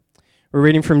We're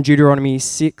reading from Deuteronomy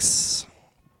 6,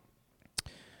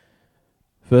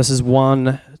 verses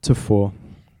 1 to 4.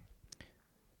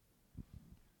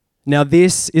 Now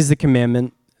this is the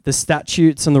commandment, the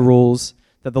statutes and the rules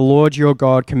that the Lord your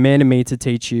God commanded me to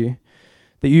teach you,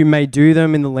 that you may do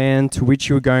them in the land to which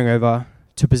you are going over,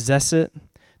 to possess it,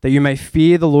 that you may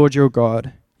fear the Lord your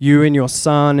God, you and your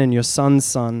son and your son's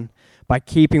son, by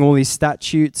keeping all his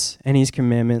statutes and his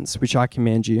commandments, which I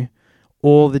command you,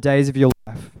 all the days of your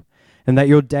life, and that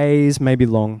your days may be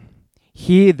long.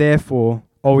 Hear therefore,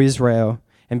 O Israel,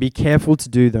 and be careful to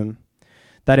do them,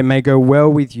 that it may go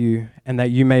well with you, and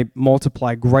that you may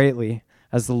multiply greatly,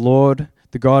 as the Lord,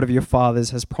 the God of your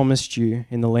fathers, has promised you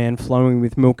in the land flowing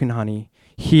with milk and honey.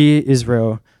 Hear,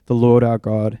 Israel, the Lord our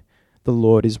God, the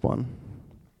Lord is one.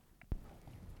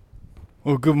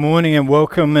 Well, good morning and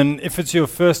welcome. And if it's your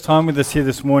first time with us here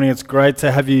this morning, it's great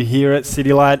to have you here at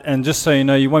City Light. And just so you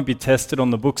know, you won't be tested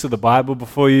on the books of the Bible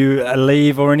before you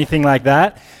leave or anything like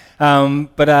that.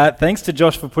 But thanks to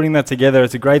Josh for putting that together.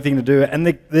 It's a great thing to do. And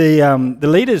the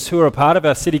leaders who are a part of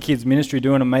our City Kids ministry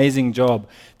do an amazing job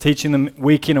teaching them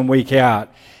week in and week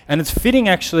out. And it's fitting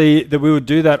actually that we would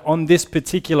do that on this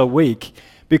particular week,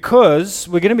 because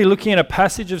we're going to be looking at a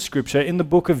passage of Scripture in the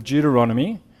book of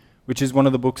Deuteronomy, which is one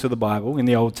of the books of the Bible in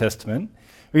the Old Testament.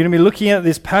 We're going to be looking at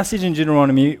this passage in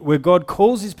Deuteronomy where God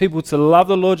calls his people to love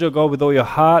the Lord your God with all your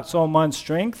heart, soul, mind,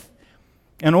 strength,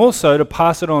 and also to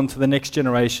pass it on to the next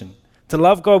generation, to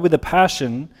love God with a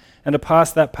passion and to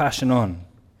pass that passion on.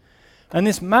 And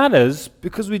this matters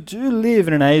because we do live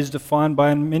in an age defined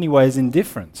by, in many ways,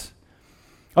 indifference.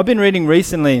 I've been reading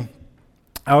recently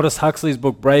Aldous Huxley's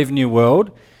book, Brave New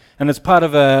World, and it's part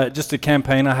of just a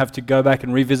campaign. I have to go back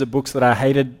and revisit books that I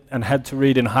hated and had to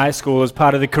read in high school as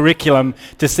part of the curriculum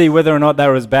to see whether or not they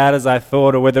were as bad as I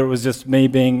thought or whether it was just me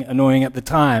being annoying at the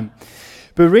time.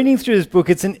 But reading through this book,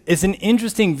 it's an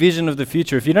interesting vision of the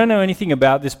future. If you don't know anything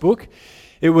about this book,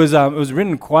 it was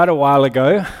written quite a while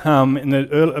ago, in the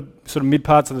early, sort of mid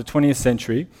parts of the 20th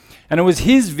century, and it was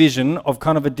his vision of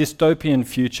kind of a dystopian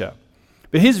future.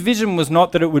 But his vision was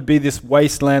not that it would be this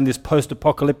wasteland, this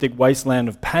post-apocalyptic wasteland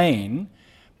of pain,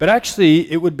 but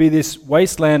actually it would be this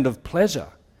wasteland of pleasure.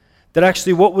 That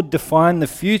actually what would define the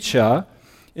future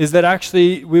is that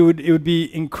actually it would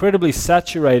be incredibly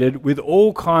saturated with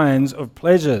all kinds of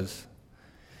pleasures.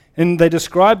 And they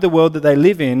describe the world that they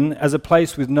live in as a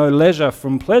place with no leisure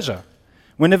from pleasure.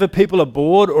 Whenever people are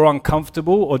bored or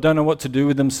uncomfortable or don't know what to do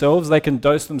with themselves, they can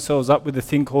dose themselves up with a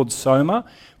thing called soma,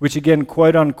 which again,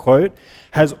 quote unquote,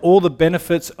 has all the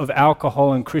benefits of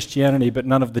alcohol and Christianity, but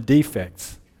none of the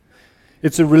defects.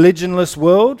 It's a religionless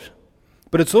world,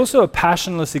 but it's also a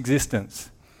passionless existence.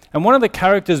 And one of the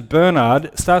characters,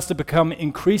 Bernard, starts to become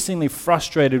increasingly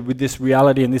frustrated with this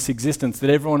reality and this existence that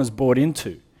everyone is bought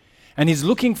into. And he's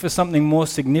looking for something more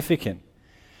significant.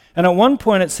 And at one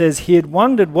point it says he had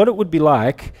wondered what it would be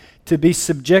like to be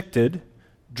subjected,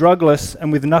 drugless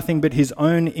and with nothing but his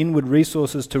own inward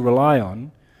resources to rely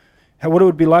on, what it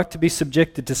would be like to be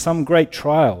subjected to some great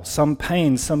trial, some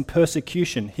pain, some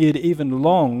persecution. He had even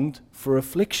longed for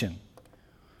affliction.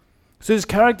 So his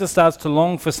character starts to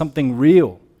long for something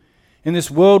real. In this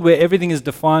world where everything is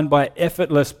defined by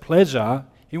effortless pleasure,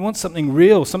 he wants something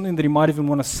real, something that he might even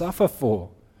want to suffer for.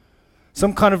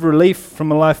 Some kind of relief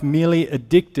from a life merely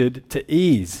addicted to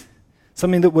ease.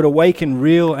 Something that would awaken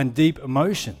real and deep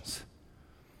emotions.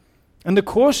 And the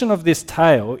caution of this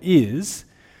tale is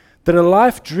that a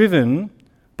life driven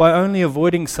by only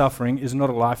avoiding suffering is not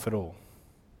a life at all.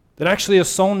 That actually a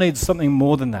soul needs something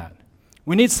more than that.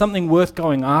 We need something worth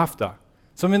going after.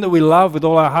 Something that we love with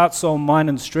all our heart, soul, mind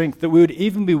and strength, that we would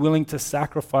even be willing to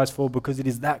sacrifice for because it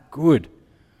is that good.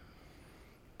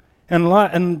 And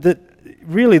that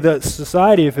really the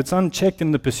society, if it's unchecked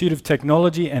in the pursuit of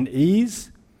technology and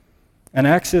ease and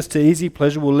access to easy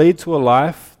pleasure, will lead to a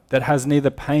life that has neither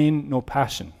pain nor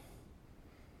passion.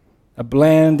 A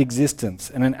bland existence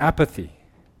and an apathy.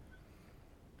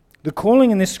 The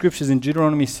calling in this scriptures in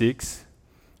Deuteronomy 6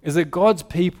 is that God's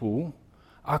people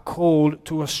are called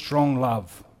to a strong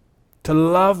love. To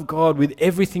love God with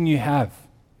everything you have.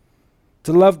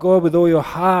 To love God with all your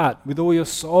heart, with all your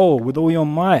soul, with all your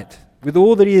might, with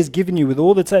all that he has given you, with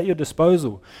all that's at your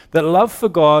disposal. That love for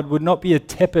God would not be a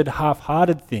tepid,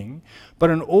 half-hearted thing,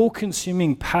 but an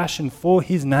all-consuming passion for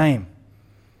his name.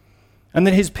 And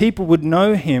that his people would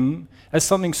know him as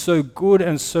something so good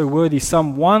and so worthy,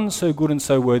 someone so good and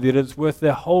so worthy that it's worth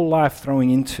their whole life throwing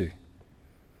into.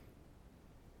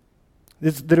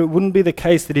 That it wouldn't be the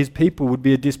case that his people would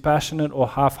be a dispassionate or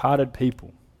half-hearted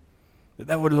people. That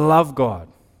they would love God.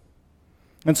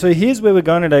 And so here's where we're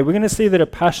going today. We're going to see that a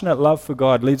passionate love for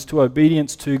God leads to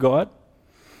obedience to God.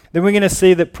 Then we're going to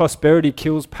see that prosperity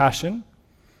kills passion.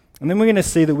 And then we're going to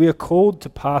see that we are called to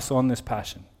pass on this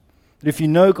passion. That if you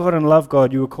know God and love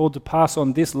God, you are called to pass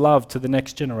on this love to the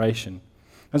next generation.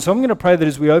 And so I'm going to pray that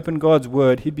as we open God's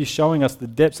word, he'd be showing us the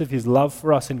depths of his love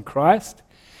for us in Christ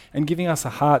and giving us a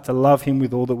heart to love him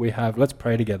with all that we have. Let's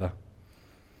pray together.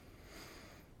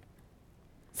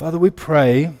 Father, we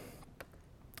pray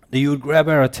that you would grab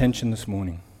our attention this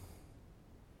morning.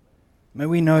 May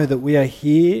we know that we are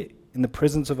here in the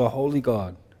presence of a holy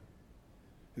God,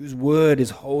 whose word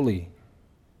is holy.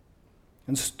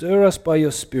 And stir us by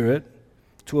your Spirit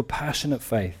to a passionate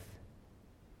faith.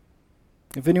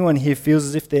 If anyone here feels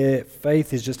as if their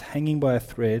faith is just hanging by a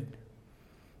thread,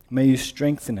 may you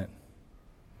strengthen it.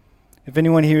 If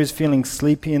anyone here is feeling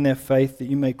sleepy in their faith, that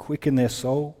you may quicken their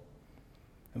soul.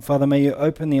 And Father, may you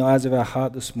open the eyes of our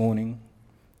heart this morning,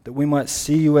 that we might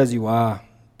see you as you are,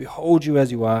 behold you as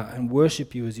you are, and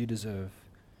worship you as you deserve.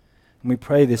 And we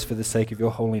pray this for the sake of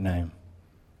your holy name.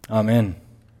 Amen.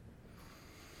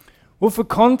 Well, for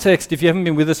context, if you haven't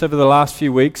been with us over the last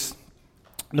few weeks,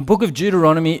 the book of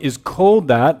Deuteronomy is called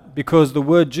that because the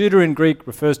word Judah in Greek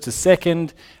refers to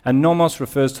second, and nomos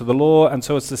refers to the law, and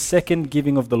so it's the second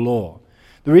giving of the law.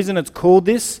 The reason it's called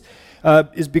this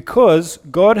is because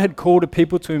God had called a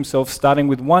people to himself, starting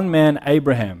with one man,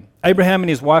 Abraham. Abraham and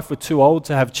his wife were too old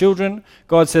to have children.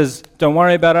 God says, don't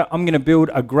worry about it. I'm going to build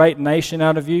a great nation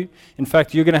out of you. In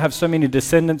fact, you're going to have so many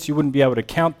descendants you wouldn't be able to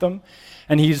count them.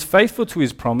 And he is faithful to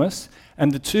his promise.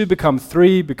 And the two become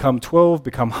 3, become 12,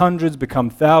 become hundreds, become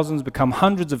thousands, become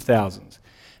hundreds of thousands.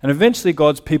 And eventually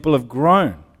God's people have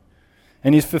grown.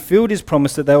 And he's fulfilled his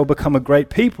promise that they will become a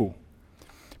great people.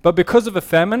 But because of a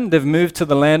famine, they've moved to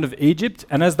the land of Egypt.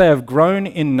 And as they have grown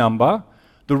in number,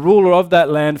 the ruler of that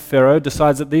land, Pharaoh,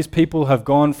 decides that these people have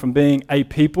gone from being a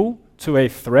people to a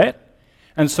threat.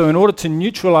 And so in order to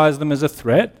neutralize them as a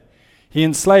threat, he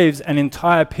enslaves an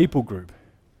entire people group.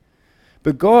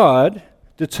 But God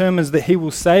determines that he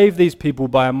will save these people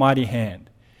by a mighty hand.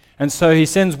 And so he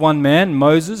sends one man,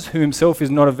 Moses, who himself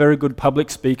is not a very good public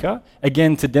speaker,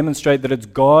 again to demonstrate that it's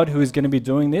God who is going to be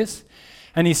doing this.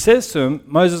 And he says to him,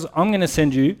 Moses, I'm going to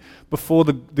send you before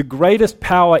the greatest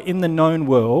power in the known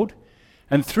world,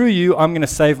 and through you I'm going to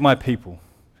save my people.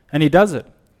 And he does it.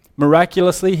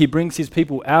 Miraculously, he brings his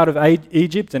people out of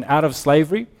Egypt and out of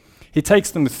slavery. He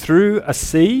takes them through a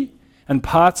sea and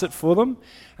parts it for them,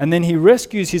 and then he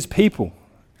rescues his people.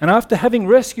 And after having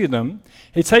rescued them,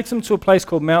 he takes them to a place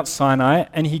called Mount Sinai,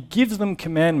 and he gives them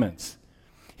commandments.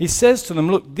 He says to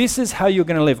them, look, this is how you're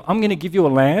going to live. I'm going to give you a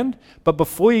land, but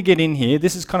before you get in here,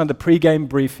 this is kind of the pre-game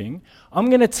briefing, I'm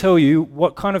going to tell you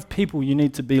what kind of people you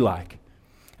need to be like.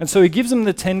 And so he gives them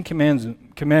the 10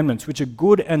 commandments, which are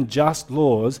good and just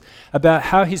laws about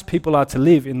how his people are to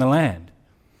live in the land.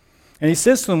 And he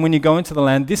says to them, when you go into the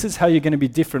land, this is how you're going to be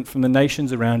different from the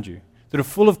nations around you that are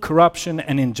full of corruption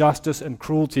and injustice and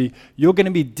cruelty. You're going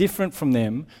to be different from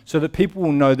them so that people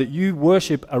will know that you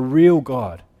worship a real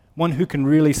God, one who can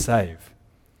really save.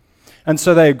 And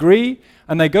so they agree,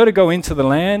 and they go into the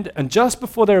land, and just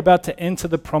before they're about to enter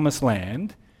the promised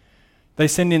land, they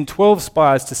send in 12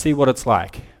 spies to see what it's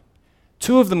like.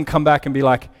 2 of them come back and be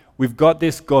like, we've got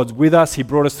this, God's with us, he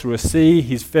brought us through a sea,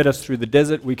 he's fed us through the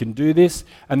desert, we can do this.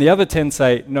 And the other 10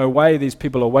 say, no way, these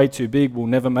people are way too big, we'll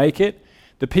never make it.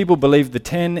 The people believe the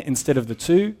 10 instead of the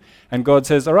 2, and God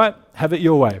says, all right, have it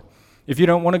your way. If you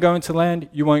don't want to go into the land,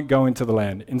 you won't go into the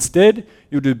land. Instead,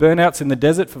 you'll do burnouts in the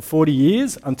desert for 40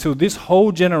 years until this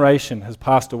whole generation has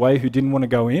passed away who didn't want to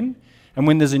go in. And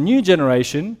when there's a new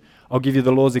generation, I'll give you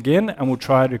the laws again, and we'll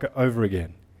try it over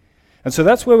again. And so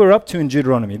that's where we're up to in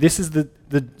Deuteronomy. This is the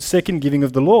second giving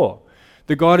of the law.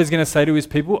 That God is going to say to his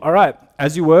people, all right,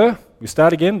 as you were, we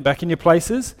start again, back in your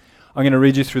places. I'm going to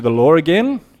read you through the law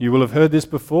again. You will have heard this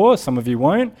before, some of you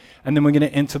won't. And then we're going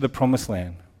to enter the promised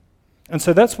land. And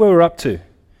so that's where we're up to.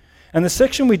 And the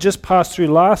section we just passed through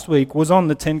last week was on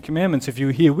the 10 Commandments, if you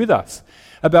were here with us,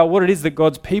 about what it is that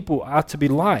God's people are to be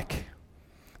like.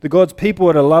 The God's people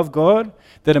are to love God,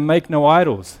 they're to make no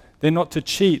idols. They're not to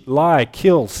cheat, lie,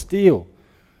 kill, steal.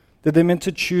 That they're meant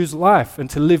to choose life and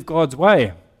to live God's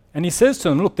way. And he says to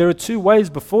them, look, there are 2 ways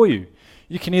before you.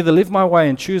 You can either live my way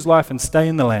and choose life and stay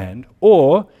in the land,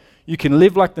 or you can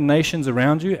live like the nations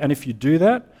around you, and if you do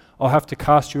that, I'll have to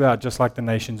cast you out just like the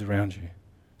nations around you.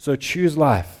 So choose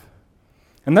life.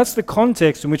 And that's the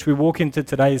context in which we walk into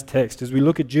today's text as we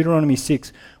look at Deuteronomy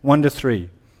 6, 1-3.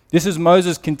 This is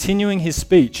Moses continuing his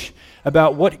speech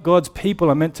about what God's people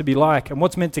are meant to be like and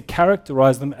what's meant to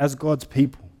characterize them as God's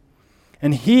people.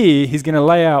 And here he's going to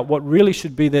lay out what really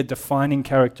should be their defining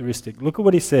characteristic. Look at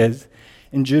what he says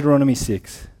in Deuteronomy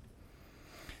 6. It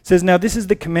says, now this is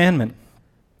the commandment.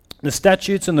 the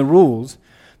statutes and the rules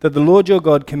that the Lord your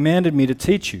God commanded me to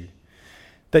teach you,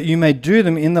 that you may do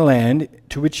them in the land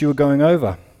to which you are going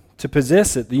over, to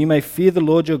possess it, that you may fear the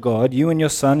Lord your God, you and your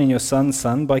son's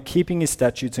son, by keeping his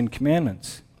statutes and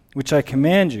commandments, which I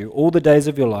command you all the days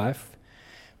of your life,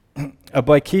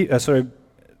 that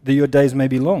your days may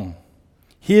be long.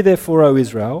 Hear therefore, O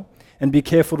Israel, and be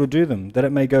careful to do them, that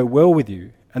it may go well with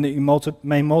you, and that you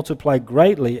may multiply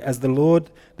greatly as the Lord,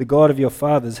 the God of your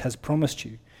fathers, has promised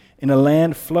you, in a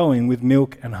land flowing with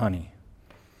milk and honey.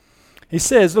 He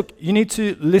says, look, you need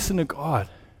to listen to God.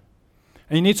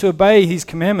 And you need to obey his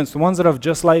commandments, the ones that I've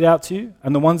just laid out to you,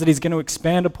 and the ones that he's going to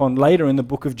expand upon later in the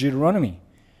book of Deuteronomy.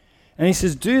 And he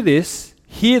says, do this,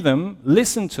 hear them,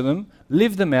 listen to them,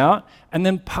 live them out, and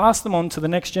then pass them on to the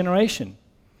next generation,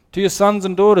 to your sons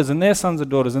and daughters, and their sons and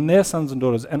daughters, and their sons and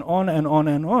daughters, and on and on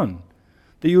and on.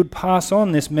 That you would pass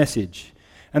on this message,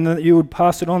 and that you would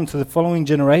pass it on to the following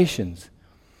generations.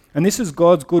 And this is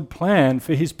God's good plan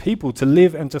for his people to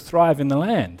live and to thrive in the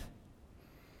land.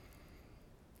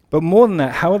 But more than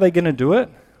that, how are they going to do it?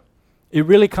 It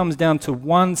really comes down to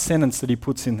one sentence that he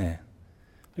puts in there.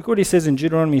 Look what he says in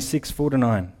Deuteronomy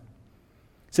 6:4-9. It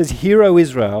says, Hear, O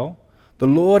Israel, the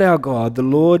Lord our God, the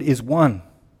Lord is one.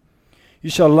 You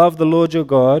shall love the Lord your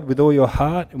God with all your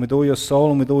heart and with all your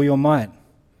soul and with all your might.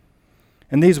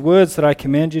 And these words that I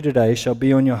command you today shall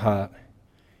be on your heart.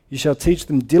 You shall teach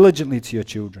them diligently to your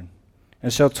children,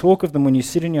 and shall talk of them when you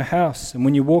sit in your house, and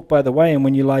when you walk by the way, and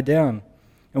when you lie down.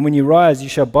 And when you rise, you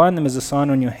shall bind them as a sign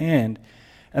on your hand,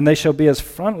 and they shall be as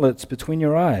frontlets between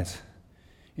your eyes.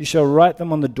 You shall write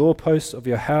them on the doorposts of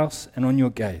your house and on your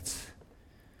gates.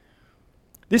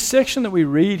 This section that we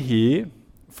read here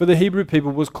for the Hebrew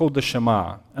people was called the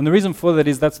Shema. And the reason for that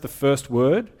is that's the first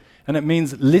word, and it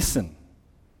means listen,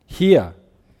 hear.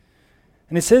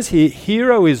 And it says here,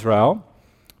 Hear, O Israel,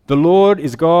 the Lord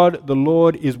is God, the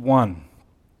Lord is one.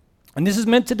 And this is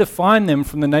meant to define them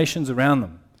from the nations around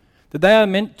them, that they are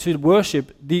meant to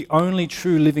worship the only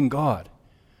true living God.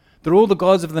 That all the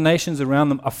gods of the nations around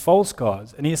them are false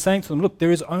gods. And he is saying to them, look,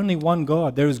 there is only one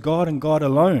God. There is God and God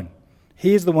alone.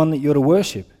 He is the one that you're to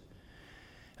worship.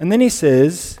 And then he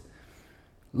says,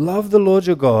 love the Lord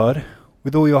your God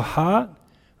with all your heart,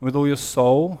 and with all your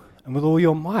soul, and with all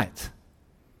your might.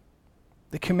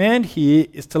 The command here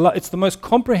is to love. It's the most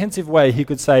comprehensive way he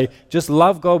could say, just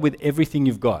love God with everything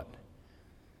you've got.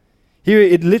 Here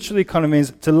it literally kind of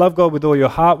means to love God with all your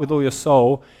heart, with all your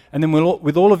soul, and then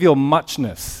with all of your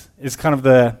muchness is kind of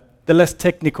the less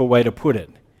technical way to put it.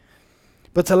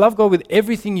 But to love God with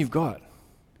everything you've got.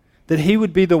 That he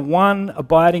would be the one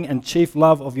abiding and chief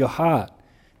love of your heart.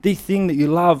 The thing that you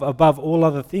love above all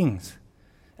other things.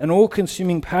 An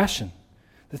all-consuming passion.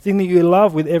 The thing that you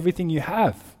love with everything you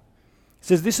have. He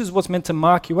says this is what's meant to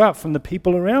mark you out from the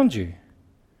people around you.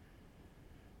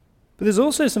 But there's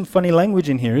also some funny language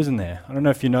in here, isn't there? I don't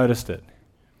know if you noticed it.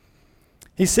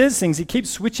 He says things, he keeps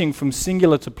switching from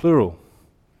singular to plural.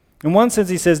 In one sense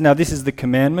he says, now this is the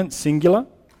commandment, singular.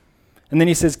 And then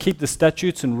he says, keep the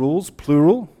statutes and rules,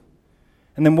 plural.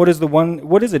 And then what is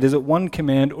it? Is it one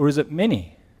command or is it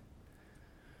many?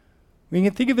 We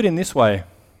can think of it in this way.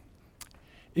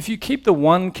 If you keep the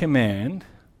one command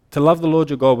to love the Lord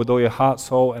your God with all your heart,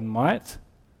 soul, and might,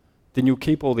 then you'll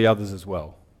keep all the others as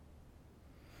well.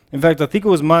 In fact, I think it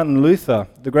was Martin Luther,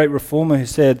 the great reformer, who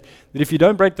said that if you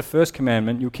don't break the first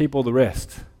commandment, you'll keep all the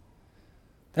rest.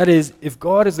 That is, if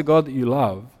God is the God that you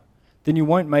love, then you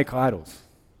won't make idols.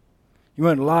 You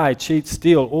won't lie, cheat,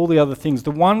 steal, all the other things.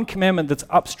 The one commandment that's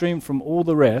upstream from all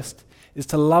the rest is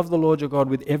to love the Lord your God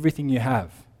with everything you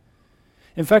have.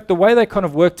 In fact, the way they kind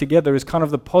of work together is kind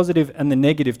of the positive and the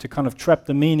negative to kind of trap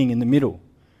the meaning in the middle.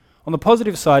 On the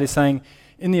positive side is saying,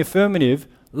 in the affirmative,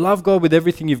 love God with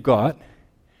everything you've got.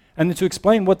 And then to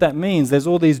explain what that means, there's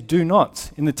all these do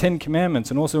nots in the 10 Commandments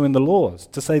and also in the laws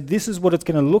to say this is what it's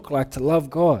going to look like to love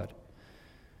God.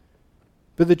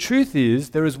 But the truth is,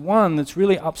 there is one that's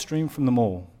really upstream from them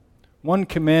all. One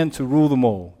command to rule them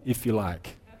all, if you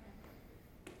like.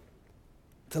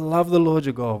 To love the Lord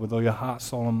your God with all your heart,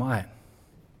 soul, and might.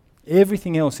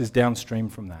 Everything else is downstream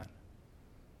from that.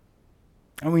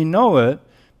 And we know it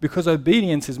because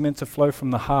obedience is meant to flow from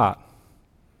the heart.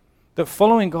 That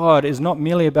following God is not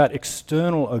merely about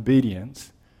external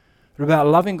obedience, but about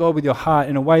loving God with your heart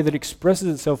in a way that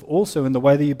expresses itself also in the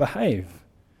way that you behave.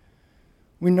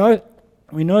 We know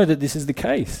that this is the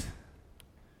case.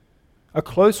 A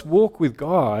close walk with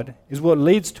God is what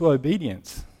leads to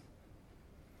obedience.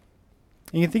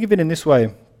 You can think of it in this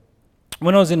way.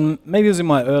 When I was maybe it was in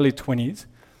my early 20s,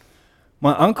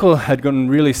 my uncle had gotten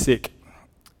really sick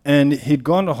and he'd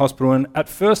gone to hospital, and at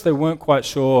first they weren't quite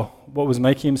sure what was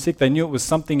making him sick. They knew it was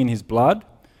something in his blood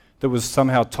that was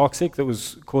somehow toxic, that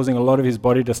was causing a lot of his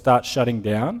body to start shutting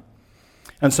down.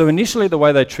 And so initially the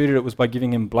way they treated it was by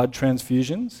giving him blood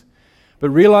transfusions. But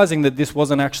realizing that this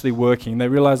wasn't actually working, they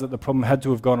realized that the problem had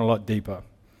to have gone a lot deeper.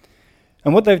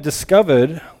 And what they've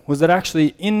discovered was that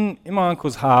actually in my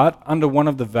uncle's heart, under one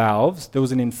of the valves, there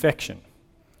was an infection.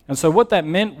 And so what that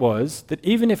meant was that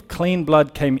even if clean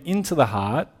blood came into the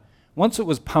heart, once it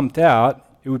was pumped out,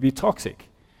 it would be toxic.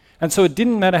 And so it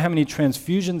didn't matter how many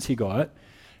transfusions he got,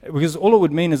 because all it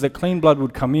would mean is that clean blood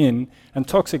would come in and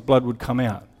toxic blood would come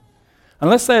out.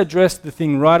 Unless they addressed the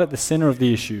thing right at the center of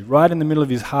the issue, right in the middle of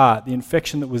his heart, the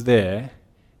infection that was there,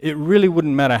 it really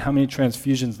wouldn't matter how many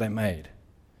transfusions they made.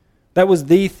 That was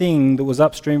the thing that was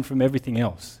upstream from everything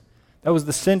else. That was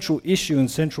the central issue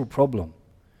and central problem.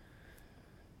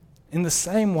 In the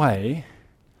same way,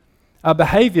 our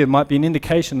behavior might be an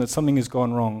indication that something has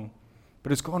gone wrong,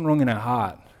 but it's gone wrong in our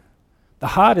heart. The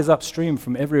heart is upstream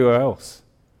from everywhere else.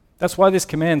 That's why this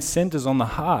command centers on the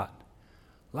heart.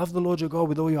 Love the Lord your God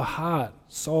with all your heart,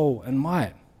 soul, and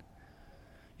might.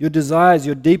 Your desires,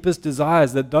 your deepest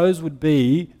desires, that those would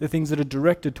be the things that are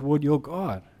directed toward your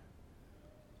God.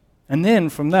 And then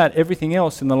from that, everything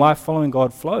else in the life following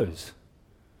God flows.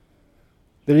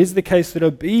 There is the case that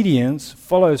obedience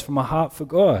follows from a heart for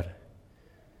God.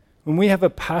 When we have a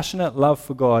passionate love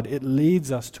for God, it leads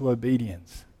us to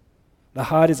obedience. The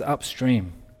heart is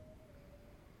upstream.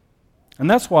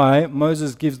 And that's why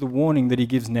Moses gives the warning that he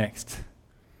gives next.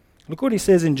 Look what he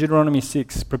says in Deuteronomy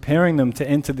 6, preparing them to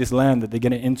enter this land that they're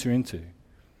going to enter into. It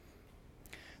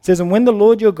says, "And when the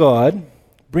Lord your God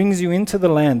brings you into the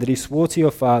land that he swore to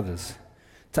your fathers,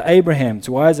 to Abraham,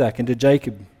 to Isaac, and to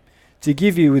Jacob, to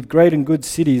give you with great and good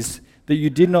cities that you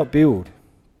did not build,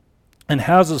 and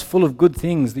houses full of good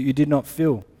things that you did not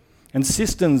fill, and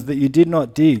cisterns that you did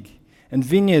not dig, and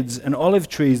vineyards and olive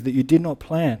trees that you did not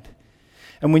plant.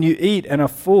 And when you eat and are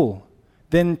full,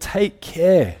 then take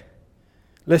care,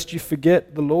 lest you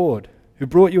forget the Lord, who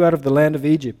brought you out of the land of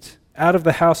Egypt, out of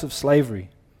the house of slavery.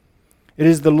 It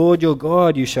is the Lord your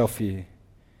God you shall fear.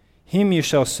 Him you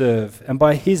shall serve, and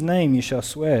by his name you shall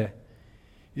swear.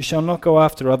 You shall not go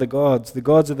after other gods, the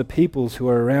gods of the peoples who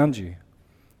are around you.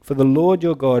 For the Lord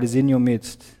your God is in your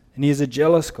midst, and he is a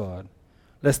jealous God,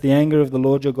 lest the anger of the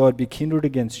Lord your God be kindled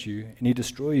against you, and he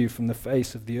destroy you from the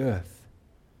face of the earth."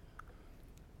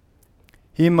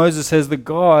 Here Moses says that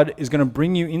God is going to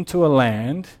bring you into a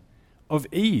land of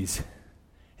ease.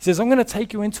 He says, I'm going to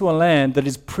take you into a land that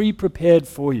is pre-prepared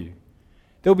for you.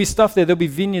 There'll be stuff there. There'll be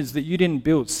vineyards that you didn't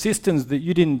build, cisterns that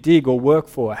you didn't dig or work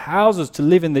for, houses to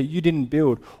live in that you didn't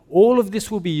build. All of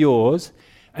this will be yours,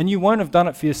 and you won't have done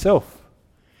it for yourself.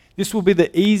 This will be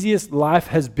the easiest life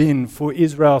has been for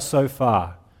Israel so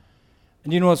far.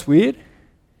 And you know what's weird?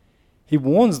 He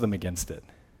warns them against it.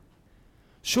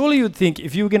 Surely you would think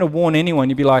if you were going to warn anyone,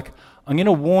 you'd be like, I'm going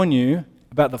to warn you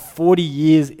about the 40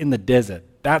 years in the desert.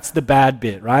 That's the bad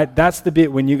bit, right? That's the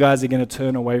bit when you guys are going to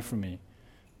turn away from me.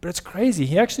 But it's crazy.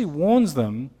 He actually warns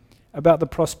them about the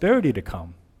prosperity to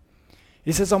come.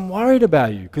 He says, I'm worried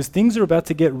about you because things are about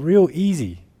to get real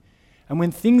easy. And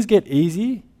when things get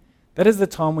easy, that is the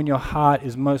time when your heart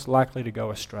is most likely to go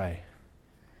astray.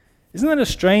 Isn't that a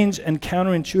strange and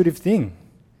counterintuitive thing?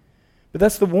 But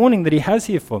that's the warning that he has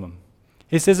here for them.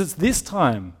 He says it's this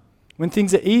time when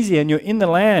things are easy and you're in the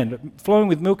land flowing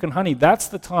with milk and honey, that's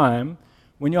the time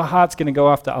when your heart's going to go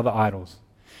after other idols.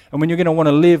 And when you're going to want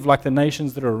to live like the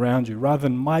nations that are around you, rather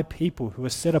than my people who are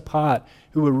set apart,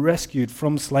 who were rescued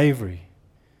from slavery.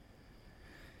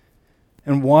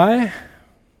 And why?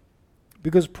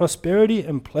 Because prosperity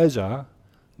and pleasure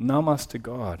numb us to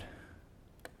God.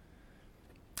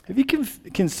 Have you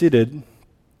considered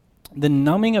the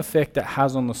numbing effect it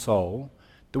has on the soul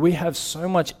that we have so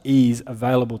much ease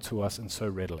available to us and so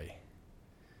readily?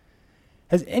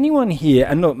 Has anyone here,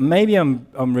 and look, maybe I'm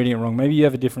reading it wrong, maybe you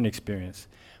have a different experience,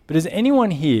 but has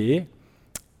anyone here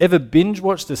ever binge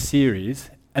watched a series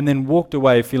and then walked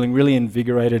away feeling really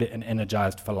invigorated and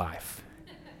energized for life?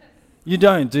 You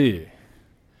don't, do you?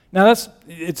 Now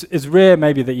it's rare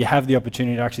maybe that you have the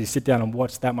opportunity to actually sit down and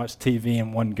watch that much TV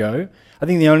in one go. I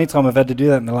think the only time I've had to do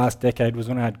that in the last decade was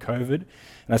when I had COVID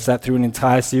and I sat through an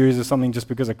entire series or something just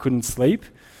because I couldn't sleep.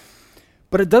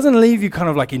 But it doesn't leave you kind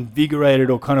of like invigorated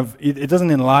or kind of, it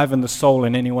doesn't enliven the soul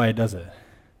in any way, does it?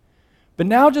 But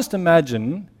now just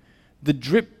imagine the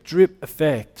drip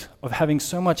effect of having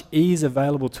so much ease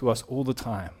available to us all the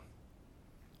time.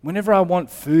 Whenever I want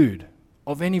food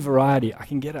of any variety, I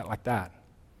can get it like that.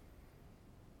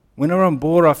 Whenever I'm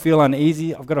bored, I feel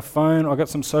uneasy, I've got a phone, I've got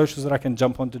some socials that I can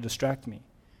jump on to distract me.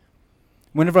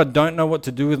 Whenever I don't know what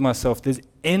to do with myself, there's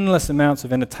endless amounts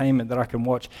of entertainment that I can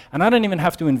watch. And I don't even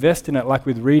have to invest in it like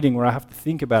with reading where I have to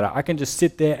think about it. I can just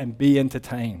sit there and be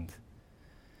entertained.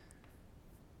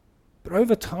 But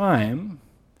over time,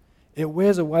 it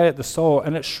wears away at the soul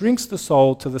and it shrinks the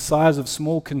soul to the size of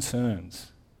small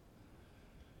concerns.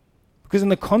 Because in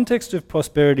the context of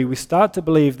prosperity, we start to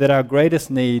believe that our greatest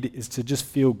need is to just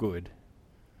feel good,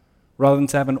 rather than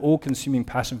to have an all-consuming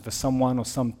passion for someone or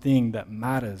something that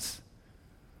matters.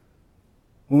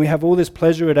 When we have all this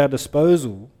pleasure at our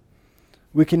disposal,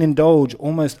 we can indulge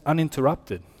almost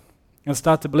uninterrupted and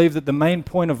start to believe that the main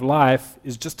point of life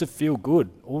is just to feel good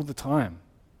all the time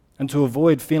and to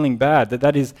avoid feeling bad,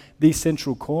 that is the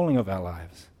central calling of our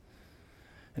lives.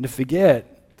 And to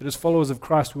forget that as followers of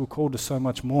Christ, we were called to so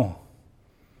much more.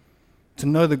 To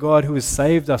know the God who has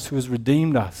saved us, who has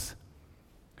redeemed us,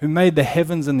 who made the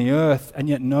heavens and the earth and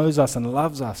yet knows us and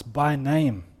loves us by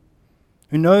name.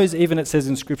 Who knows, even it says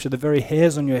in Scripture, the very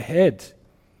hairs on your head.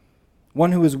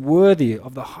 One who is worthy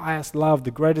of the highest love,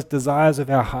 the greatest desires of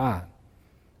our heart,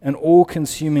 an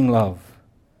all-consuming love.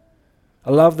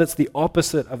 A love that's the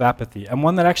opposite of apathy, and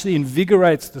one that actually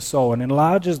invigorates the soul and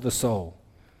enlarges the soul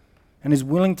and is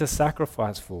willing to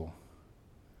sacrifice for.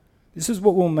 This is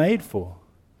what we're made for.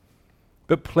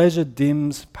 But pleasure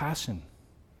dims passion.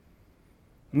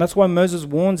 And that's why Moses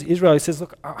warns Israel. He says,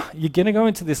 look, you're going to go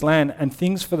into this land and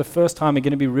things for the first time are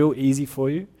going to be real easy for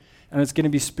you, and it's going to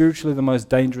be spiritually the most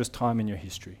dangerous time in your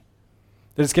history.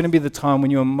 That it's going to be the time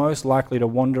when you are most likely to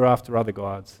wander after other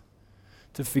gods,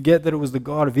 to forget that it was the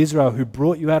God of Israel who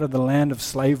brought you out of the land of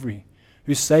slavery,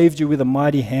 who saved you with a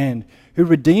mighty hand, who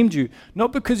redeemed you,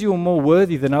 not because you were more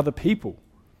worthy than other people,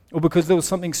 or because there was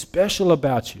something special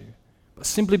about you, but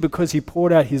simply because he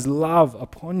poured out his love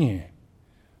upon you.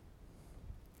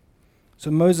 So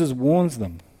Moses warns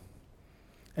them.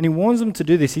 And he warns them to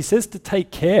do this. He says to take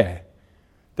care.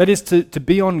 That is to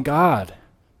be on guard,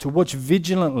 to watch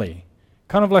vigilantly,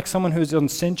 kind of like someone who is on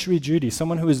sentry duty,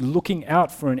 someone who is looking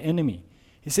out for an enemy.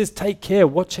 He says take care,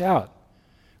 watch out.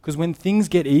 Because when things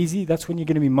get easy, that's when you're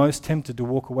going to be most tempted to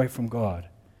walk away from God.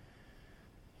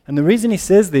 And the reason he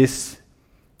says this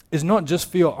is not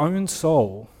just for your own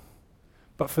soul,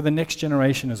 but for the next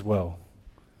generation as well.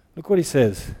 Look what he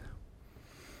says.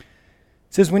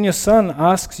 It says, when your son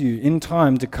asks you in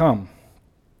time to come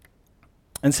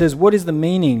and says, what is the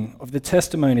meaning of the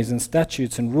testimonies and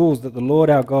statutes and rules that the Lord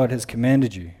our God has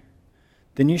commanded you?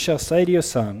 Then you shall say to your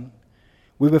son,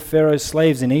 we were Pharaoh's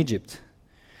slaves in Egypt,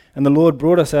 and the Lord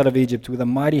brought us out of Egypt with a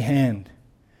mighty hand.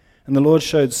 And the Lord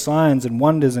showed signs and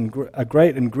wonders and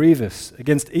great and grievous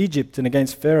against Egypt and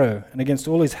against Pharaoh and against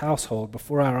all his household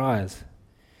before our eyes.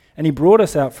 And he brought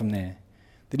us out from there,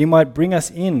 that he might bring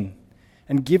us in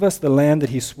and give us the land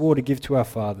that he swore to give to our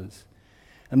fathers.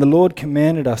 And the Lord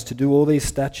commanded us to do all these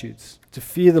statutes, to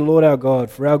fear the Lord our God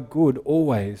for our good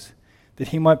always, that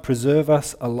he might preserve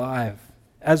us alive,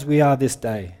 as we are this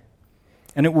day.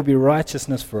 And it will be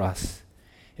righteousness for us,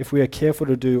 if we are careful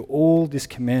to do all this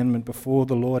commandment before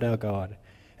the Lord our God,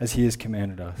 as he has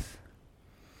commanded us.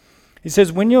 He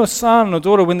says, when your son or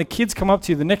daughter, when the kids come up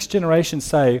to you, the next generation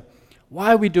say,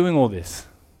 why are we doing all this?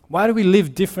 Why do we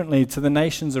live differently to the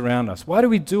nations around us? Why do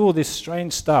we do all this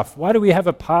strange stuff? Why do we have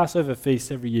a Passover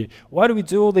feast every year? Why do we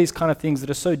do all these kind of things that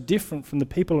are so different from the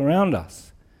people around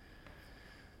us?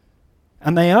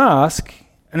 And they ask,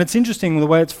 and it's interesting the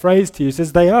way it's phrased here, it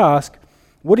says they ask,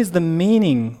 what is the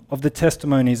meaning of the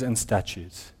testimonies and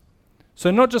statutes?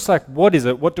 So not just like, what is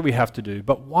it, what do we have to do,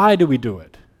 but why do we do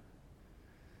it?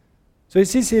 So it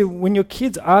says here, when your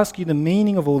kids ask you the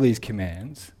meaning of all these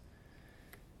commands,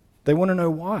 they want to know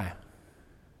why.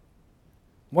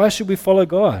 Why should we follow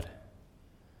God?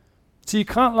 So you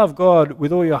can't love God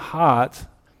with all your heart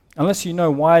unless you know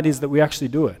why it is that we actually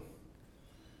do it.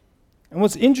 And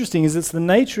what's interesting is it's the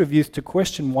nature of youth to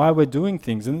question why we're doing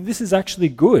things, and this is actually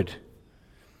good.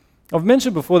 I've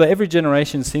mentioned before that every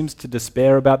generation seems to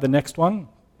despair about the next one.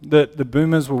 The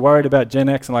boomers were worried about Gen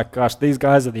X and like, gosh, these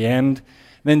guys are the end.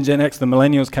 Then Gen X, the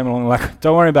millennials came along and like,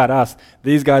 don't worry about us.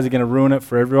 These guys are going to ruin it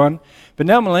for everyone. But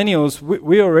now millennials,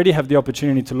 we already have the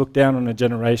opportunity to look down on a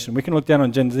generation. We can look down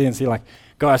on Gen Z and see like,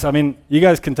 guys, I mean, you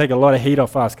guys can take a lot of heat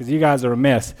off us because you guys are a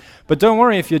mess. But don't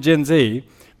worry if you're Gen Z,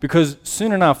 because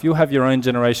soon enough you'll have your own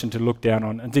generation to look down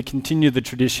on and to continue the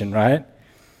tradition, right?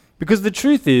 Because the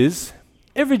truth is,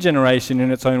 every generation in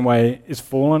its own way is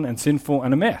fallen and sinful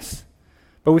and a mess.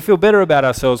 But we feel better about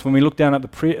ourselves when we look down at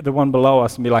the one below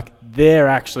us and be like, they're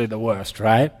actually the worst,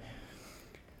 right?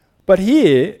 But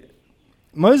here,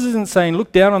 Moses isn't saying,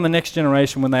 look down on the next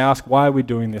generation when they ask why we're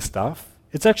doing this stuff.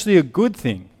 It's actually a good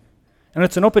thing. And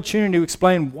it's an opportunity to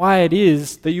explain why it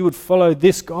is that you would follow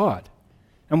this God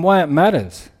and why it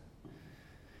matters.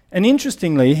 And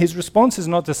interestingly, his response is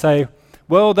not to say,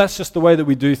 well, that's just the way that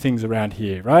we do things around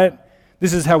here, right?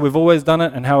 This is how we've always done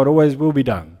it and how it always will be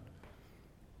done.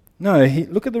 No,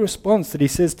 look at the response that he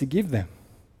says to give them.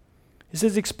 He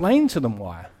says, explain to them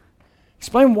why.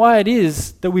 Explain why it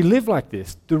is that we live like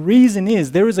this. The reason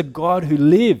is there is a God who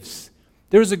lives.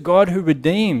 There is a God who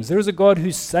redeems. There is a God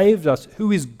who saved us,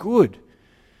 who is good,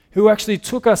 who actually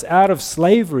took us out of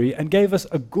slavery and gave us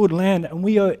a good land, and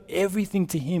we owe everything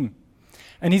to him.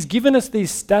 And he's given us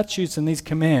these statutes and these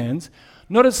commands,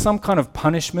 not as some kind of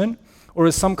punishment or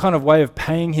as some kind of way of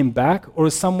paying him back or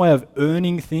as some way of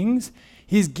earning things.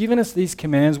 He's given us these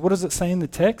commands, what does it say in the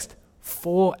text?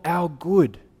 For our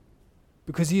good.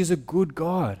 Because he is a good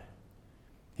God.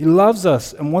 He loves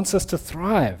us and wants us to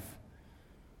thrive.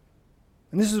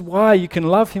 And this is why you can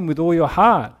love him with all your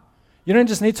heart. You don't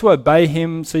just need to obey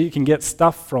him so you can get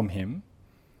stuff from him,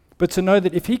 but to know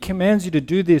that if he commands you to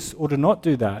do this or to not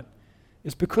do that,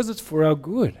 it's because it's for our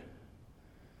good.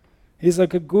 He's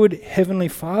like a good heavenly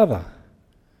Father.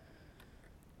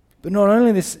 But not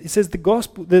only this, it says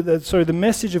the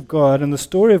message of God and the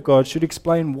story of God should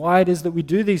explain why it is that we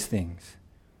do these things.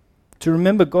 To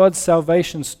remember God's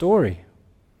salvation story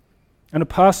and to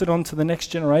pass it on to the next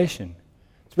generation.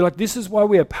 To be like, this is why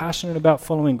we are passionate about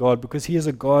following God, because he is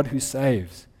a God who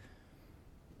saves.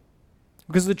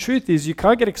 Because the truth is, you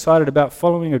can't get excited about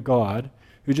following a God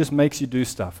who just makes you do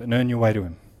stuff and earn your way to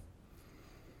him.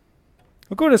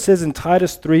 Look what it says in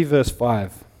Titus 3 verse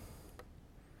 5.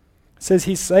 It says,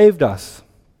 he saved us,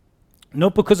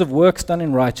 not because of works done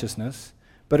in righteousness,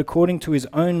 but according to his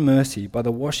own mercy by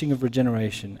the washing of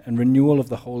regeneration and renewal of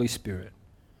the Holy Spirit.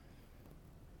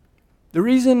 The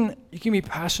reason you can be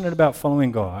passionate about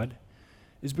following God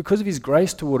is because of his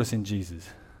grace toward us in Jesus.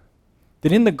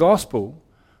 That in the gospel,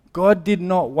 God did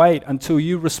not wait until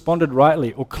you responded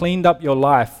rightly or cleaned up your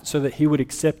life so that he would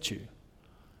accept you,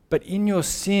 but in your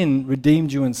sin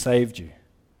redeemed you and saved you.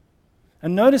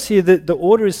 And notice here that the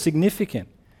order is significant.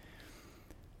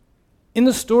 In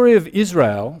the story of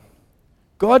Israel,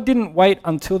 God didn't wait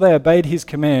until they obeyed his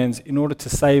commands in order to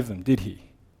save them, did he?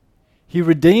 He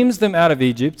redeems them out of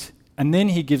Egypt, and then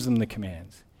he gives them the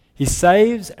commands. He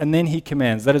saves, and then he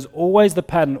commands. That is always the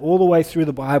pattern all the way through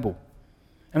the Bible.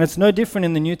 And it's no different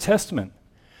in the New Testament.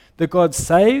 That God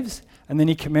saves, and then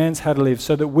he commands how to live,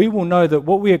 so that we will know that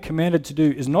what we are commanded to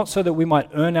do is not so that we might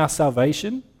earn our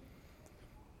salvation,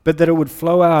 but that it would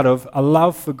flow out of a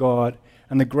love for God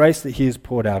and the grace that he has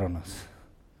poured out on us.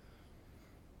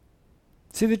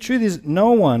 See, the truth is,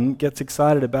 no one gets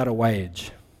excited about a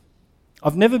wage.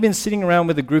 I've never been sitting around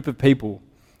with a group of people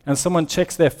and someone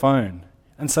checks their phone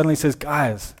and suddenly says,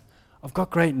 guys, I've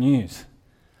got great news.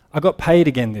 I got paid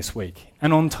again this week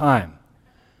and on time.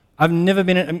 I've never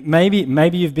been in,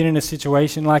 maybe you've been in a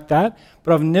situation like that,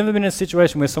 but I've never been in a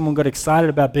situation where someone got excited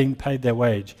about being paid their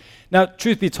wage. Now,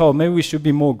 truth be told, maybe we should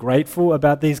be more grateful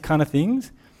about these kind of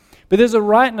things, but there's a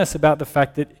rightness about the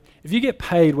fact that if you get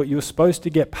paid what you were supposed to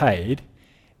get paid,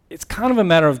 it's kind of a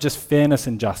matter of just fairness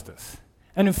and justice.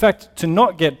 And in fact, to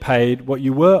not get paid what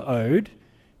you were owed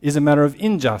is a matter of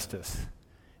injustice.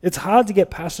 It's hard to get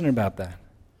passionate about that.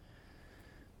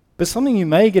 But something you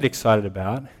may get excited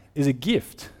about is a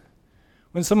gift.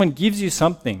 When someone gives you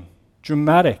something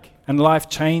dramatic and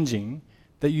life-changing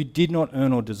that you did not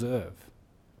earn or deserve.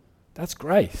 That's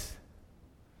grace.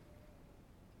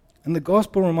 And the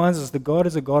gospel reminds us that God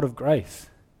is a God of grace.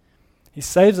 He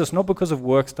saves us not because of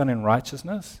works done in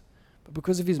righteousness, but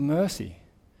because of his mercy.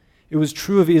 It was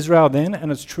true of Israel then,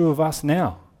 and it's true of us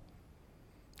now.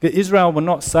 That Israel were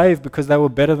not saved because they were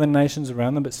better than nations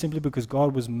around them, but simply because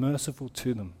God was merciful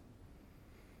to them.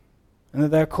 And that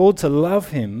they are called to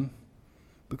love him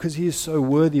because he is so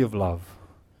worthy of love.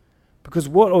 Because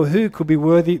what or who could be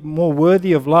more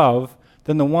worthy of love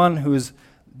than the one who has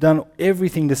done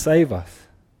everything to save us?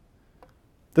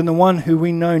 Than the one who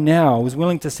we know now was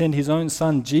willing to send his own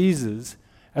son, Jesus,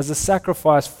 as a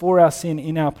sacrifice for our sin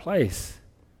in our place.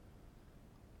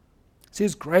 It's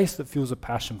his grace that fuels a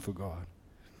passion for God.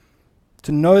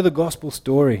 To know the gospel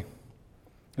story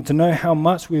and to know how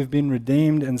much we have been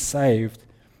redeemed and saved,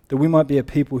 that we might be a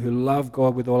people who love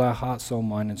God with all our heart, soul,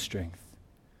 mind, and strength.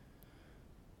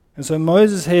 And so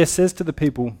Moses here says to the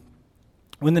people,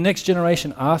 when the next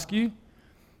generation ask you,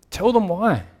 tell them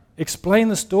why. Explain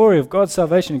the story of God's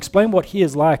salvation. Explain what he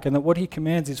is like and that what he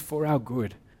commands is for our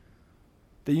good.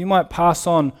 That you might pass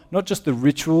on not just the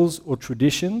rituals or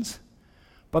traditions,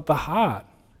 but the heart.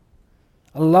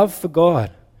 A love for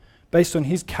God based on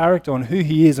his character, on who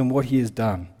he is and what he has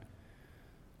done.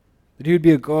 That he would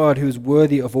be a God who is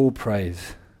worthy of all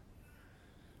praise.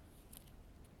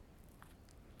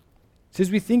 So as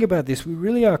we think about this, we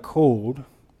really are called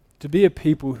to be a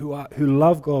people who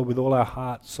love God with all our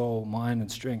heart, soul, mind,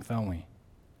 and strength, aren't we?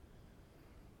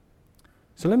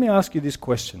 So let me ask you this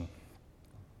question.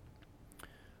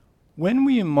 When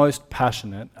were you most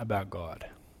passionate about God?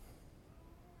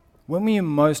 When were you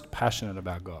most passionate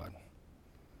about God?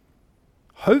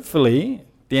 Hopefully,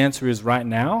 the answer is right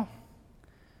now,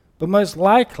 but most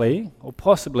likely, or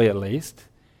possibly at least,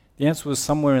 the answer was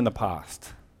somewhere in the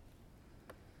past.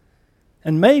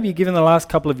 And maybe, given the last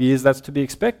couple of years, that's to be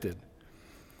expected.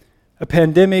 A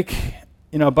pandemic,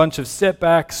 a bunch of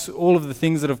setbacks, all of the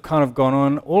things that have kind of gone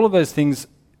on, all of those things,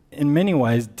 in many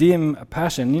ways, dim a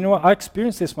passion. You know what? I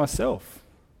experienced this myself.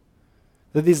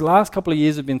 That these last couple of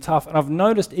years have been tough, and I've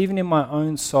noticed, even in my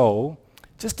own soul,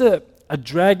 just a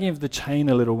dragging of the chain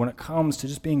a little when it comes to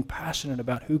just being passionate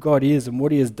about who God is and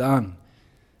what He has done,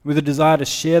 with a desire to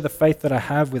share the faith that I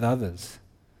have with others.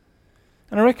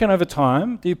 And I reckon over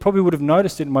time, that you probably would have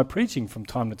noticed it in my preaching from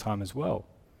time to time as well.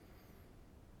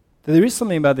 That there is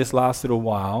something about this last little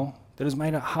while that has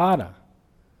made it harder.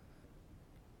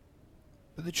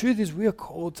 But the truth is, we are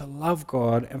called to love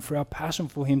God and for our passion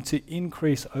for Him to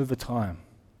increase over time.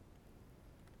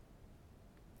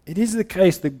 It is the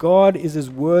case that God is as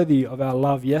worthy of our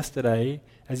love yesterday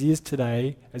as He is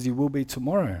today, as He will be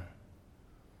tomorrow.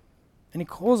 And He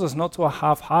calls us not to a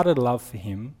half-hearted love for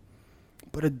Him,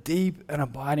 but a deep and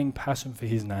abiding passion for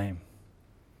His name.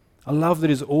 A love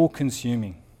that is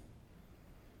all-consuming.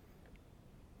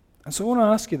 And so I want to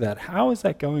ask you that. How is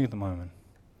that going at the moment?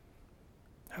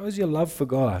 How is your love for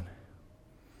God? Do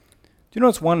you know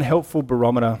what's one helpful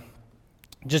barometer,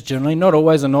 just generally, not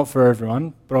always and not for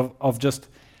everyone, but of just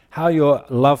how your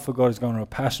love for God is going or a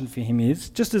passion for Him is,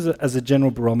 just as a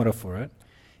general barometer for it,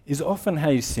 is often how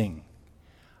you sing.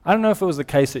 I don't know if it was the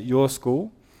case at your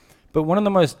school, but one of the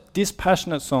most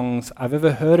dispassionate songs I've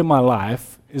ever heard in my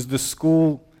life is the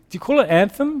school, do you call it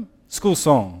anthem? School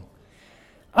song.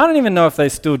 I don't even know if they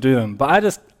still do them, but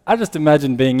I just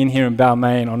imagine being in here in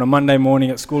Balmain on a Monday morning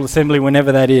at school assembly,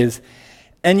 whenever that is,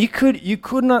 and you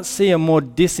could not see a more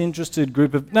disinterested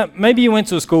group of, no, maybe you went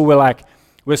to a school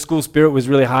where school spirit was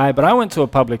really high, but I went to a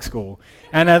public school.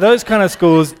 And at those kind of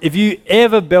schools, if you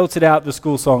ever belted out the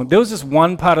school song, there was just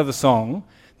one part of the song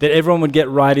that everyone would get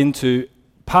right into,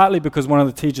 partly because one of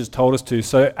the teachers told us to.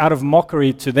 So out of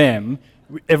mockery to them,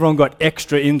 everyone got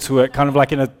extra into it, kind of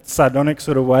like in a sardonic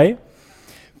sort of way.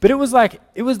 But it was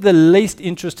the least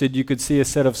interested you could see a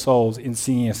set of souls in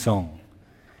singing a song.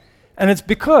 And it's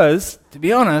because, to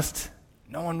be honest,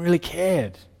 no one really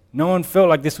cared. No one felt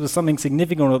like this was something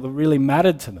significant or that really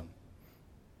mattered to them.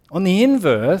 On the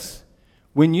inverse,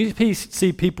 when you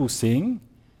see people sing,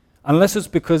 unless it's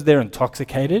because they're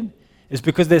intoxicated, it's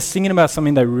because they're singing about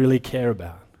something they really care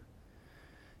about.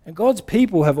 And God's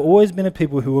people have always been a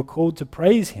people who are called to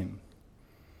praise Him.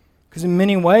 Because in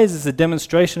many ways it's a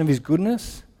demonstration of His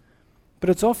goodness, but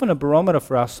it's often a barometer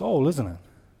for our soul, isn't it?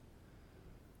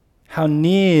 How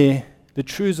near the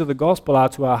truths of the gospel are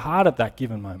to our heart at that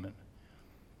given moment.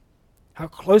 How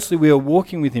closely we are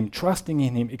walking with Him, trusting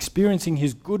in Him, experiencing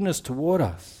His goodness toward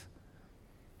us.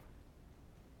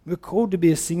 We're called to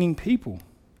be a singing people.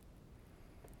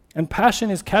 And passion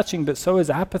is catching, but so is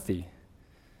apathy.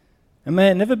 And may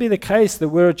it never be the case that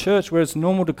we're a church where it's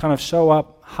normal to kind of show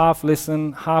up, half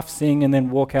listen, half sing, and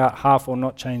then walk out half or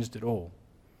not changed at all.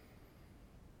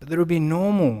 But that it would be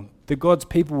normal that God's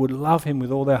people would love Him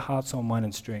with all their heart, soul, mind,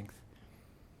 and strength,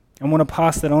 and want to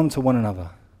pass that on to one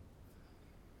another.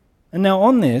 And now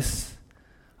on this,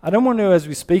 I don't want to, as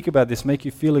we speak about this, make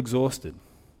you feel exhausted.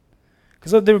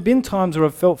 Because there have been times where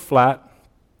I've felt flat,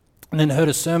 and then heard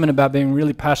a sermon about being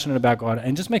really passionate about God, and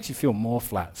it just makes you feel more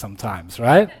flat sometimes,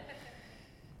 right?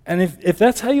 And if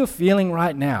that's how you're feeling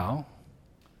right now,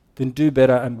 then do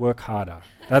better and work harder.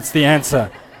 That's the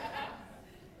answer.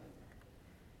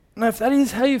 Now, if that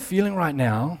is how you're feeling right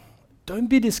now, don't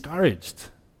be discouraged.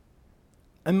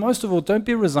 And most of all, don't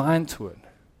be resigned to it.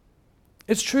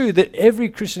 It's true that every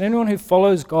Christian, anyone who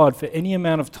follows God for any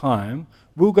amount of time,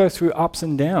 will go through ups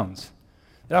and downs.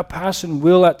 That our passion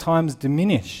will at times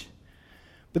diminish.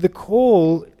 But the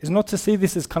call is not to see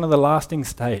this as kind of the lasting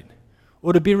state,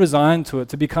 or to be resigned to it,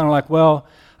 to be kind of like, well,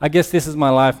 I guess this is my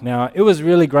life now. It was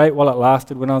really great while it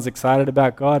lasted when I was excited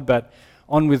about God, but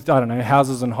on with, I don't know,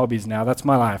 houses and hobbies now. That's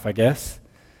my life, I guess.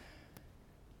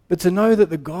 But to know that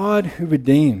the God who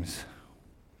redeems,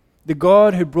 the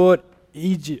God who brought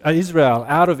Israel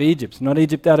out of Egypt, not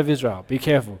Egypt out of Israel, be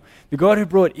careful. The God who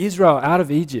brought Israel out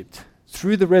of Egypt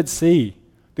through the Red Sea,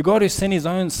 the God who sent His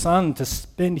own Son to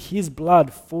spend His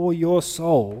blood for your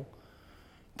soul,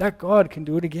 that God can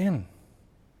do it again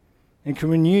and can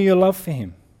renew your love for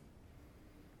Him.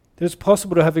 that it's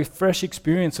possible to have a fresh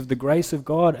experience of the grace of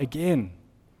God again.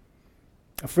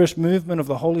 A fresh movement of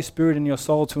the Holy Spirit in your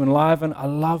soul to enliven a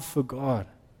love for God.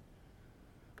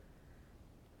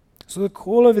 So the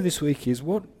call over this week is,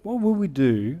 what will we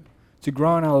do to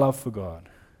grow in our love for God?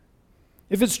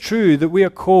 If it's true that we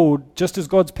are called, just as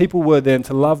God's people were then,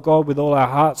 to love God with all our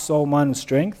heart, soul, mind, and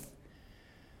strength,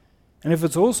 and if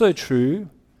it's also true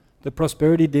that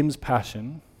prosperity dims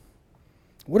passion,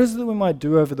 what is it that we might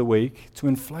do over the week to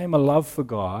inflame a love for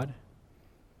God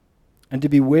and to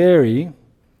be wary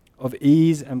of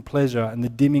ease and pleasure and the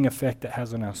dimming effect it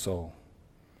has on our soul?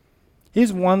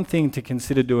 Here's one thing to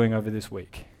consider doing over this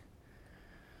week.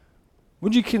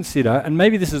 Would you consider, and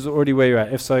maybe this is already where you're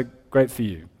at, if so, great for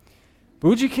you, but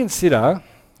would you consider,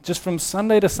 just from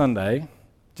Sunday to Sunday,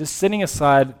 just setting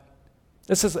aside,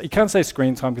 you can't say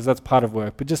screen time because that's part of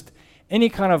work, but just any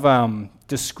kind of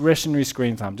discretionary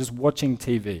screen time, just watching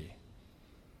TV.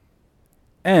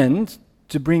 And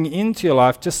to bring into your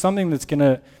life just something that's going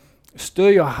to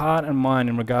stir your heart and mind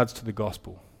in regards to the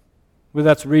gospel. Whether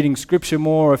that's reading scripture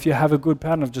more, or if you have a good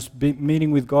pattern of just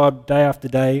meeting with God day after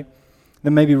day,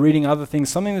 then maybe reading other things,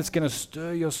 something that's going to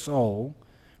stir your soul,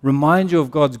 remind you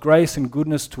of God's grace and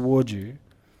goodness toward you,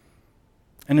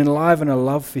 and enliven a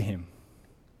love for Him.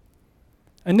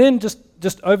 And then just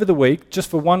over the week, just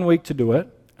for 1 week to do it,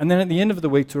 and then at the end of the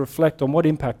week to reflect on what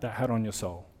impact that had on your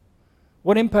soul.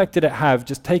 What impact did it have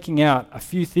just taking out a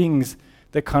few things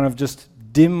that kind of just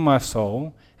dim my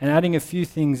soul and adding a few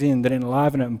things in that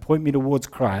enliven it and point me towards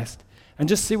Christ, and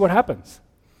just see what happens.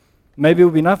 Maybe it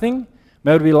will be nothing.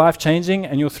 Maybe it'll be life-changing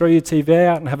and you'll throw your TV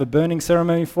out and have a burning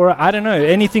ceremony for it. I don't know.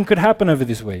 Anything could happen over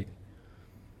this week.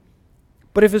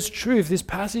 But if it's true, if this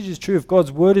passage is true, if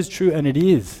God's word is true, and it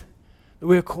is, that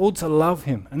we're called to love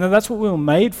Him, and that that's what we were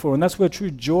made for, and that's where true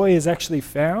joy is actually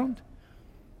found,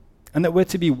 and that we're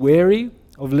to be wary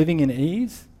of living in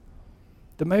ease,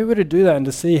 then maybe we're to do that and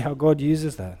to see how God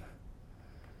uses that.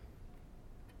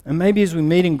 And maybe as we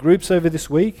meet in groups over this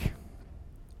week,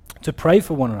 to pray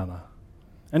for one another,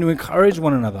 and to encourage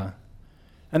one another,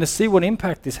 and to see what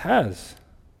impact this has.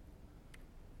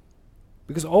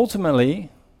 Because ultimately,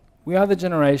 we are the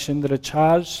generation that are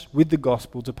charged with the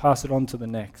gospel to pass it on to the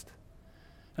next.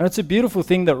 And it's a beautiful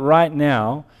thing that right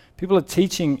now, people are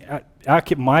teaching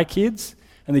my kids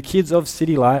and the kids of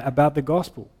City Light about the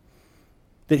gospel.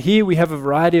 That here we have a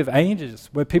variety of ages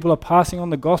where people are passing on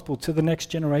the gospel to the next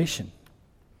generation.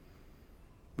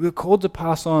 We are called to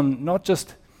pass on not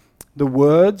just the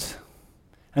words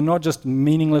and not just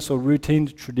meaningless or routine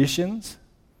traditions,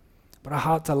 but a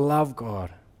heart to love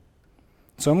God.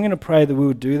 So I'm going to pray that we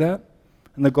would do that,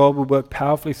 and that God would work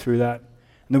powerfully through that,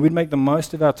 and that we'd make the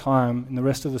most of our time in the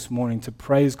rest of this morning to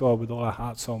praise God with all our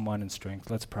heart, soul, mind, and strength.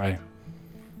 Let's pray.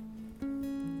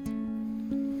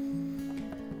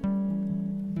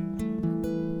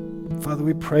 Father,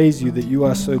 we praise you that you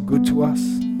are so good to us,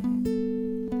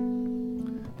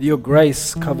 that your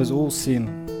grace covers all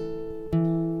sin,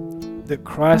 that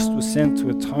Christ was sent to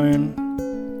atone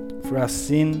for our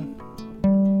sin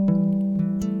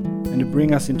and to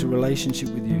bring us into relationship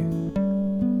with you.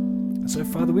 And so,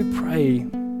 Father, we pray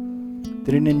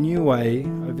that in a new way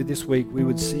over this week we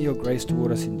would see your grace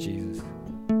toward us in Jesus,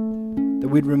 that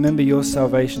we'd remember your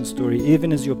salvation story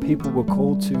even as your people were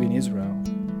called to in Israel,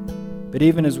 but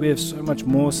even as we have so much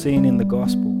more seen in the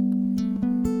gospel,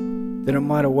 that it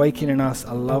might awaken in us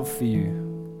a love for you,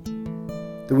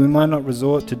 that we might not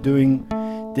resort to doing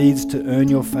deeds to earn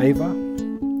your favor,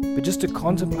 but just to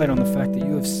contemplate on the fact that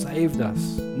you have saved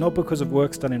us, not because of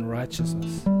works done in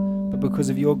righteousness, but because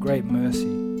of your great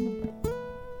mercy.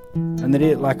 And that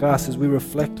it, like us, as we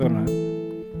reflect on it,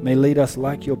 may lead us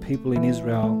like your people in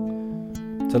Israel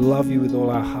to love you with all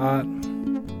our heart,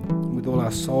 with all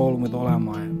our soul, and with all our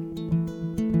might.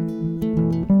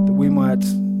 That we might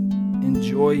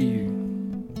enjoy you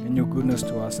and your goodness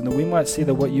to us, and that we might see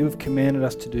that what you have commanded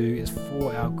us to do is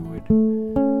for our good.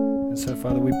 And so,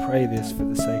 Father, we pray this for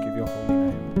the sake of your holy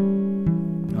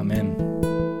name. Amen.